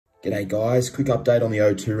G'day guys, quick update on the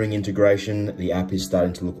O2 Ring integration. The app is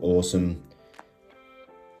starting to look awesome.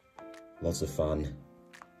 Lots of fun.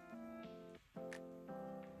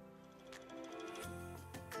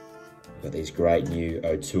 We've got these great new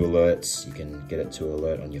O2 alerts. You can get it to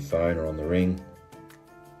alert on your phone or on the Ring.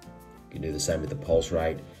 You can do the same with the pulse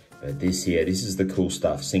rate. But this is the cool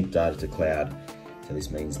stuff, sync data to cloud. So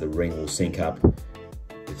this means the Ring will sync up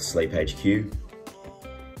with SleepHQ.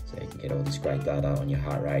 So you can get all this great data on your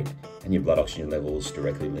heart rate and your blood oxygen levels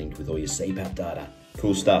directly linked with all your CPAP data.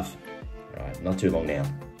 Cool stuff. All right, not too long now.